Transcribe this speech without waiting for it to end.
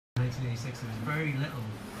1986, there was very little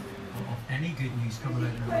of any good news coming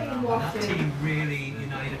out of Iran. That team really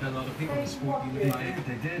united a lot of people. The sport unified.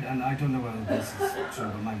 They did, and I don't know whether this is true,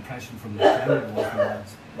 but my impression from the Premier was that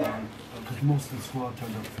because most of the squad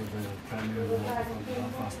turned up for the Premier and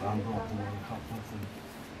Belfast and brought the World Cup with them,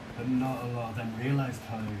 but not a lot of them realised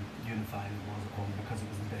how unifying it was at home because it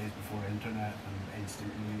was the days before internet and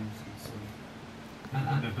instant news, and so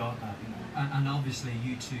they've got that, you know. And obviously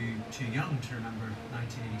you too young to remember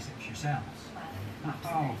 1986 yourselves.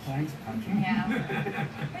 Oh, thanks, Patrick. Yeah.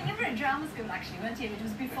 But you were at drama school actually, weren't you? It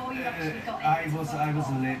was before you actually got into I was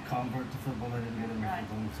a late convert to football. I didn't get into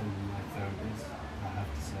football until my 30s. I have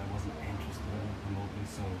to say I wasn't interested in it remotely.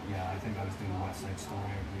 So yeah, I think I was doing West Side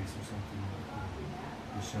Story or Grease or something like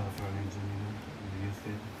Michelle Furley and Jimmy in the youth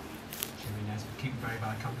theatre. Jimmy Nesbitt, keeping very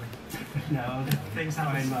bad company. No, things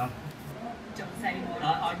happen. Don't say anymore. I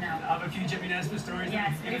have a few Jimmy Nesbitt stories.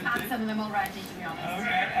 Yes, we've had some of them already, to be honest.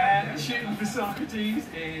 Okay, Shooting for Socrates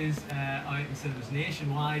is out in cinemas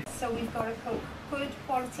nationwide. So we've got to cook good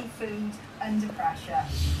quality food under pressure.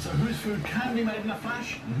 So whose food can be made in a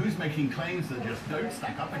flash, and who's making claims that just don't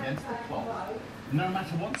stack up against the clock? No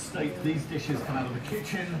matter what state these dishes come out of the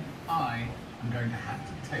kitchen, I am going to have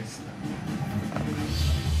to taste them.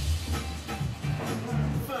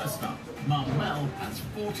 First up, Mum Mel has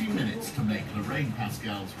 40 minutes to make Lorraine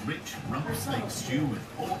Pascal's rich rump steak stew with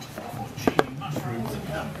port, porcini, mushrooms and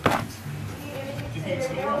dumplings. Do you think it's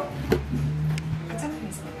going to work? The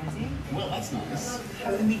dumplings are ready. Well, that's nice.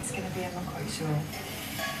 How the meat's going to be, I'm not quite sure.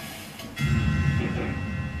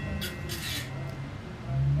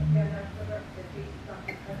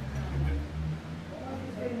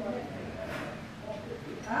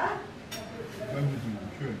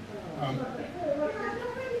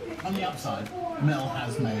 On the upside, Mel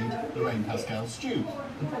has made Lorraine Pascal's stew.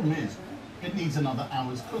 The problem is, it needs another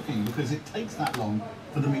hour's cooking because it takes that long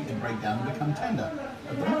for the meat to break down and become tender.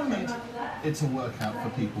 At the moment, it's a workout for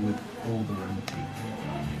people with all their own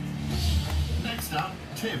teeth. Next up,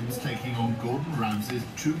 Tim's taking on Gordon Ramsay's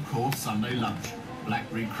two-course Sunday lunch,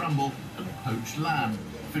 blackberry crumble and poached lamb.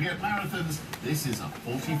 Forget marathons, this is a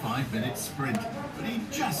 45-minute sprint, but he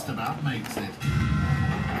just about makes it.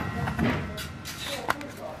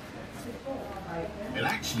 It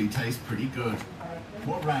actually tastes pretty good.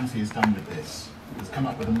 What Ramsay has done with this is come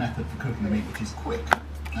up with a method for cooking the meat which is quick,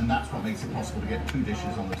 and that's what makes it possible to get 2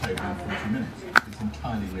 dishes on the table in 40 minutes. It's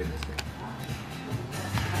entirely realistic.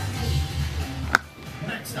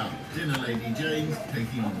 Next up, Dinner Lady Jane's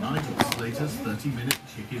taking on Nigel Slater's 30-minute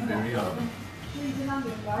chicken biryani.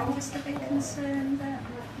 I'm just a bit concerned that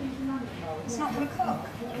it's not going to cook.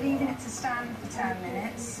 Leaving it to stand for 10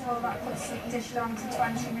 minutes, well, that puts the dish down to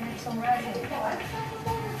 20 minutes already.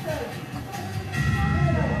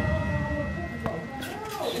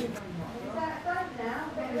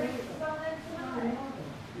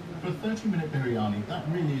 For a 30-minute biryani, that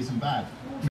really isn't bad.